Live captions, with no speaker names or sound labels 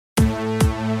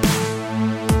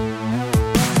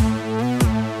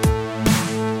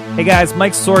Hey guys,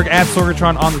 Mike Sorg at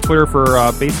Sorgatron on the Twitter for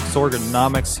basic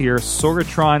Sorganomics here,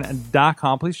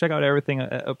 Sorgatron.com. Please check out everything,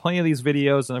 plenty of these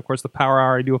videos, and of course the Power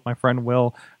Hour I do with my friend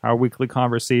Will, our weekly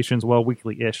conversations, well,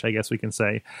 weekly-ish, I guess we can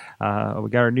say. We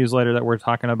got our newsletter that we're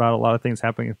talking about, a lot of things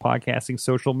happening in podcasting,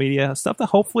 social media, stuff to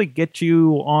hopefully get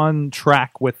you on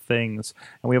track with things.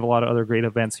 And we have a lot of other great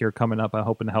events here coming up. I'm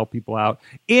hoping to help people out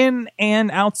in and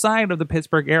outside of the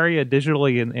Pittsburgh area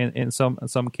digitally in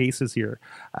some cases here.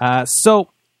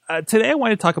 Today I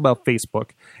wanted to talk about Facebook,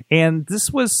 and this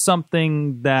was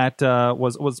something that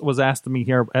was asked of me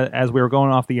here as we were going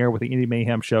off the air with the Indie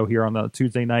Mayhem show here on the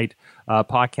Tuesday night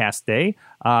podcast day.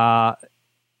 I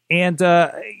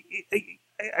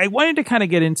wanted to kind of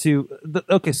get into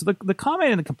the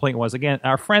comment and the complaint was, again,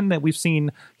 our friend that we've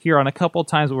seen here on a couple of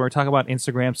times when we were talking about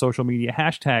Instagram, social media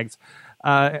hashtags,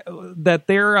 that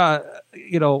they're,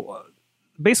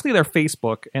 basically their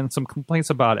Facebook and some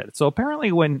complaints about it. So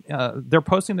apparently when they're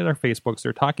posting to their Facebooks,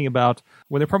 they're talking about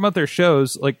when they promote their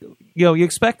shows, you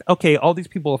expect, okay, all these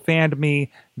people have fanned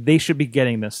me. They should be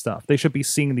getting this stuff. They should be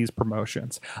seeing these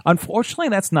promotions. Unfortunately,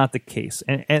 that's not the case.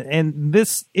 And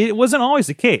it wasn't always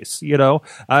the case.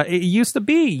 It used to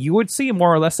be, you would see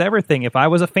more or less everything. If I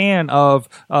was a fan of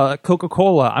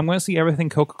Coca-Cola, I'm going to see everything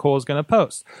Coca-Cola is going to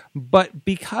post. But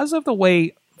because of the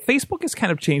way Facebook has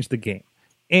kind of changed the game,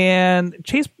 and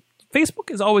Facebook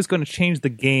is always going to change the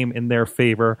game in their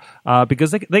favor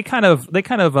because they kind of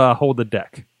hold the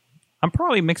deck. I'm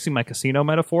probably mixing my casino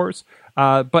metaphors,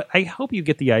 but I hope you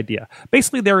get the idea.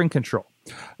 Basically, they're in control.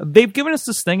 They've given us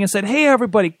this thing and said, "Hey,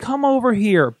 everybody, come over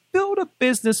here, build a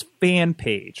business fan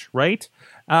page, right?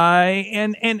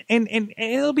 And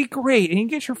it'll be great. And you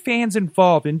get your fans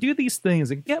involved and do these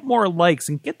things and get more likes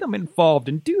and get them involved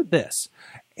and do this,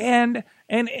 and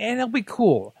it'll be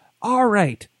cool." All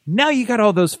right, now you got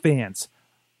all those fans.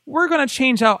 We're going to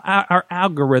change out our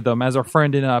algorithm, as our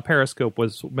friend in Periscope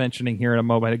was mentioning here a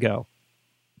moment ago.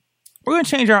 We're going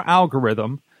to change our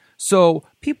algorithm so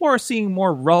people are seeing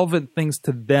more relevant things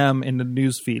to them in the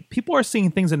newsfeed. People are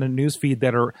seeing things in the newsfeed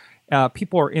that are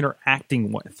people are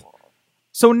interacting with.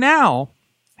 So now,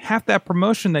 half that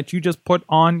promotion that you just put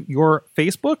on your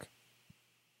Facebook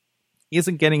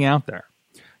isn't getting out there.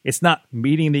 It's not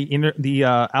meeting the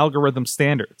algorithm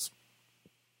standards.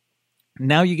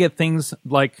 Now you get things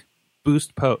like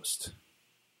boost post.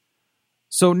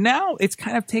 So now it's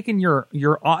kind of taken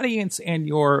your audience and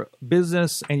your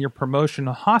business and your promotion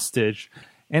hostage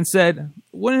and said,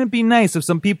 wouldn't it be nice if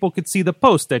some people could see the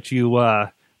post that you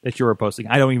were posting?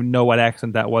 I don't even know what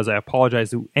accent that was. I apologize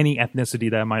to any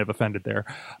ethnicity that I might have offended there.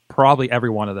 Probably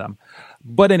every one of them.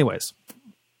 But anyways,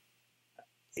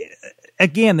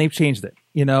 again, they've changed it,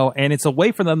 and it's a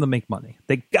way for them to make money.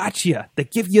 They got you. They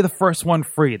give you the first one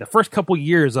free. The first couple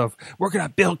years of, we're going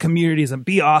to build communities and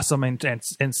be awesome and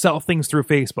sell things through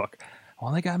Facebook.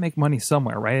 Well, they got to make money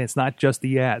somewhere, right? It's not just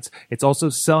the ads. It's also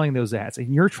selling those ads.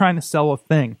 And you're trying to sell a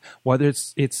thing, whether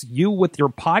it's you with your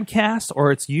podcast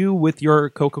or it's you with your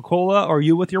Coca-Cola or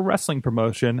you with your wrestling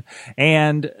promotion,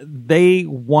 and they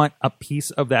want a piece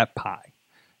of that pie.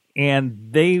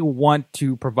 And they want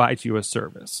to provide you a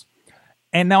service.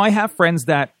 And now I have friends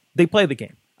that they play the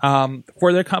game.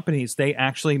 For their companies, they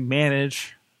actually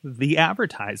manage the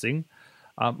advertising.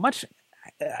 I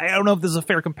don't know if this is a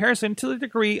fair comparison to the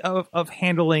degree of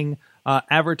handling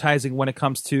advertising when it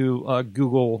comes to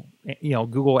Google,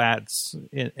 Google Ads,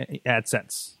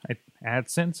 AdSense,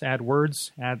 AdSense.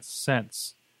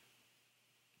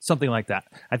 Something like that.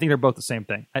 I think they're both the same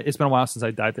thing. It's been a while since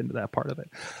I dived into that part of it.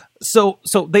 So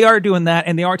they are doing that,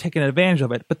 and they are taking advantage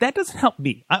of it. But that doesn't help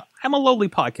me. I'm a lowly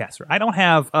podcaster. I don't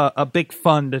have a big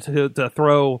fund to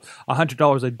throw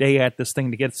 $100 a day at this thing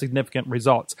to get significant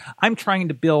results. I'm trying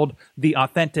to build the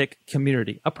authentic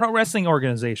community. A pro wrestling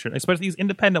organization, especially these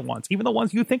independent ones, even the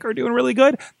ones you think are doing really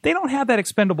good, they don't have that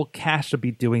expendable cash to be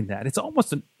doing that. It's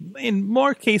almost, in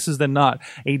more cases than not,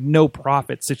 a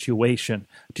no-profit situation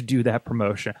to do that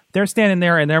promotion. They're standing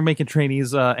there and they're making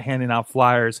trainees handing out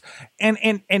flyers, and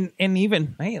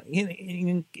even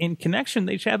in connection,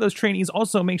 they should have those trainees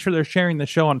also make sure they're sharing the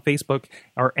show on Facebook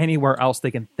or anywhere else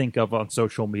they can think of on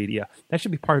social media. That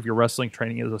should be part of your wrestling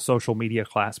training as a social media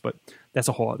class, but that's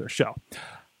a whole other show.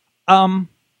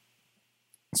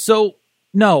 So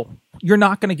no, you're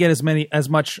not going to get as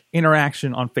much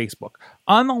interaction on Facebook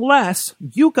unless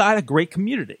you got a great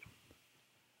community.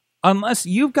 Unless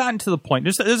you've gotten to the point,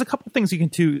 there's a couple things you can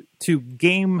do to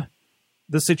game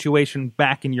the situation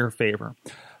back in your favor.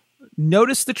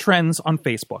 Notice the trends on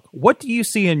Facebook. What do you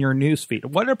see in your newsfeed?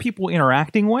 What are people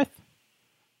interacting with?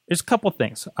 There's a couple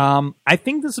things. I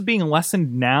think this is being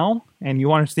lessened now, and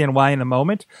you understand why in a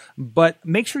moment, but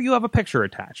make sure you have a picture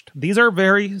attached. These are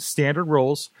very standard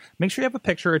rules. Make sure you have a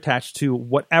picture attached to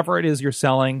whatever it is you're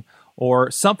selling, or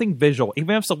something visual.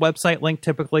 Even if it's a website link,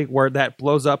 typically, where that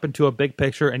blows up into a big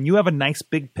picture, and you have a nice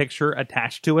big picture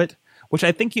attached to it, which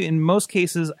I think in most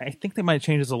cases, I think they might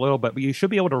change this a little bit, but you should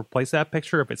be able to replace that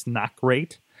picture if it's not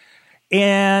great.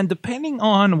 And depending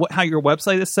on how your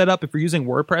website is set up, if you're using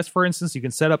WordPress, for instance, you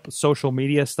can set up social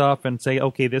media stuff and say,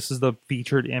 okay, this is the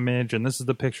featured image and this is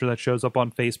the picture that shows up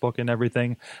on Facebook and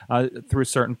everything through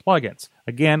certain plugins.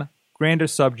 Again, grander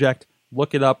subject.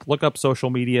 Look it up. Look up social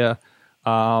media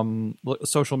on an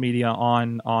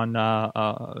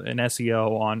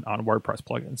SEO on WordPress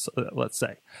plugins. Let's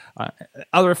say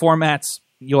other formats,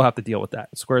 you'll have to deal with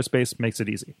that. Squarespace makes it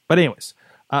easy. But anyways.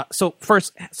 So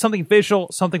first, something visual,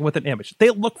 something with an image. They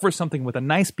look for something with a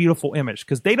nice, beautiful image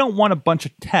because they don't want a bunch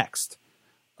of text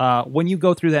when you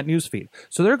go through that newsfeed.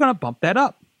 So they're going to bump that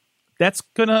up. That's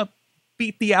going to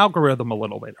beat the algorithm a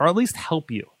little bit, or at least help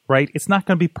you, right? It's not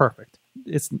going to be perfect.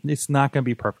 It's not going to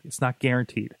be perfect. It's not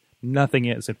guaranteed. Nothing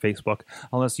is at Facebook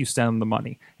unless you send them the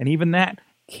money. And even that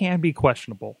can be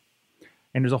questionable.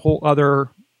 And there's a whole other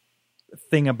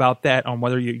thing about that on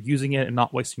whether you're using it and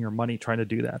not wasting your money trying to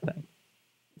do that thing.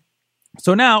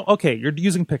 So now, okay, you're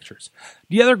using pictures.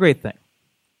 The other great thing,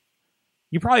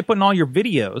 you're probably putting all your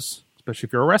videos, especially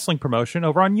if you're a wrestling promotion,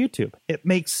 over on YouTube. It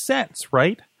makes sense,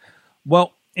 right?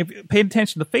 Well, if you pay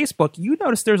attention to Facebook, you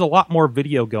notice there's a lot more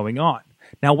video going on.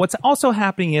 Now, what's also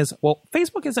happening is, well,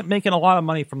 Facebook isn't making a lot of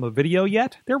money from the video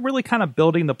yet. They're really kind of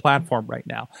building the platform right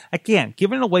now. Again,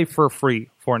 giving it away for free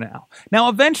for now. Now,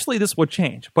 eventually this will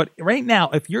change. But right now,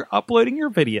 if you're uploading your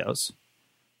videos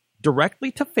directly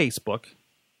to Facebook,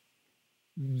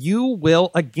 you will,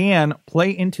 again,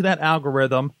 play into that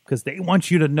algorithm because they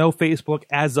want you to know Facebook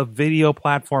as a video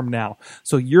platform now.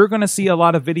 So you're going to see a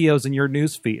lot of videos in your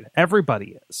newsfeed.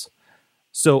 Everybody is.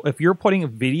 So if you're putting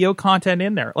video content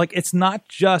in there, like it's not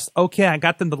just, okay, I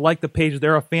got them to like the page,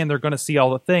 they're a fan, they're going to see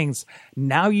all the things.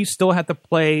 Now you still have to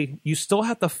play, you still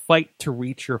have to fight to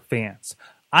reach your fans.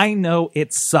 I know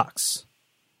it sucks,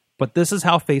 but this is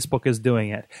how Facebook is doing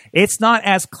it. It's not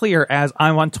as clear as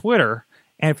I'm on Twitter.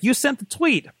 And if you sent the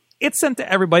tweet, it's sent to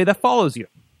everybody that follows you.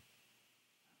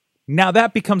 Now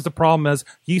that becomes the problem as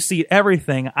you see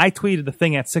everything. I tweeted the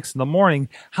thing at 6 a.m.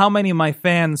 How many of my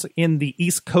fans in the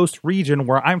East Coast region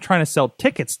where I'm trying to sell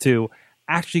tickets to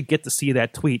actually get to see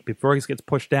that tweet before it gets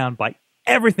pushed down by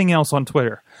everything else on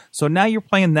Twitter? So now you're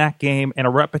playing that game and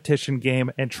a repetition game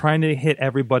and trying to hit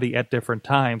everybody at different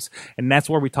times. And that's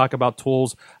where we talk about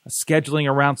tools, scheduling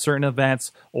around certain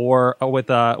events, or with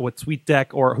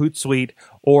TweetDeck or Hootsuite,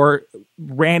 or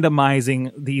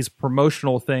randomizing these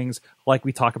promotional things like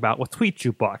we talk about with Tweet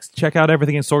Jukebox. Check out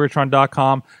everything in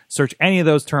Sorgatron.com. Search any of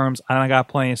those terms, and I got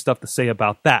plenty of stuff to say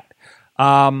about that.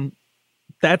 But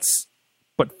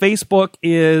Facebook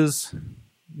is,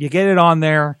 you get it on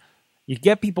there, you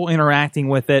get people interacting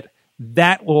with it.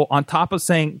 That will, on top of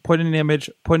saying, put in an image,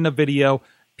 put in a video,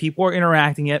 people are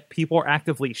interacting it. People are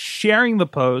actively sharing the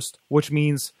post, which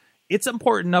means it's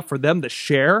important enough for them to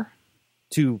share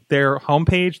to their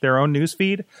homepage, their own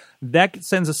newsfeed. That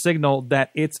sends a signal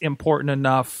that it's important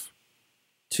enough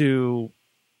to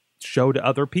show to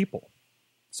other people.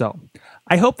 So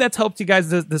I hope that's helped you guys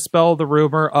dispel the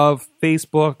rumor of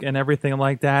Facebook and everything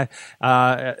like that.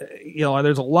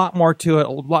 There's a lot more to it, a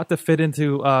lot to fit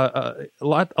into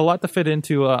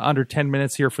under 10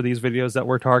 minutes here for these videos that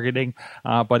we're targeting.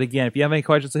 But again, if you have any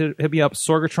questions, hit me up,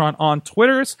 Sorgatron on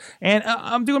Twitters. And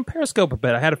I'm doing Periscope a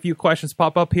bit. I had a few questions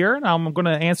pop up here, and I'm going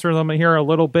to answer them here a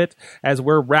little bit as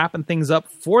we're wrapping things up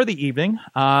for the evening.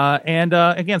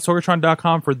 Again,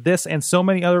 Sorgatron.com for this and so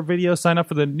many other videos. Sign up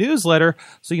for the newsletter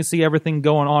so you can see everything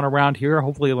going on around here.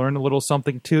 Hopefully learn a little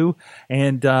something too,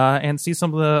 and see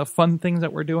some of the fun things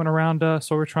that we're doing around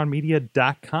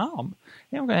SorgatronMedia.com. And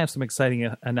we're going to have some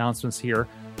exciting announcements here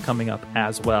coming up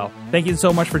as well. Thank you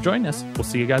so much for joining us. We'll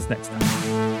see you guys next time.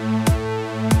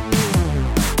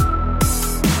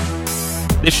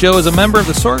 This show is a member of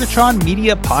the Sorgatron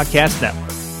Media Podcast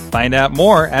Network. Find out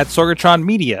more at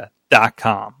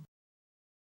SorgatronMedia.com.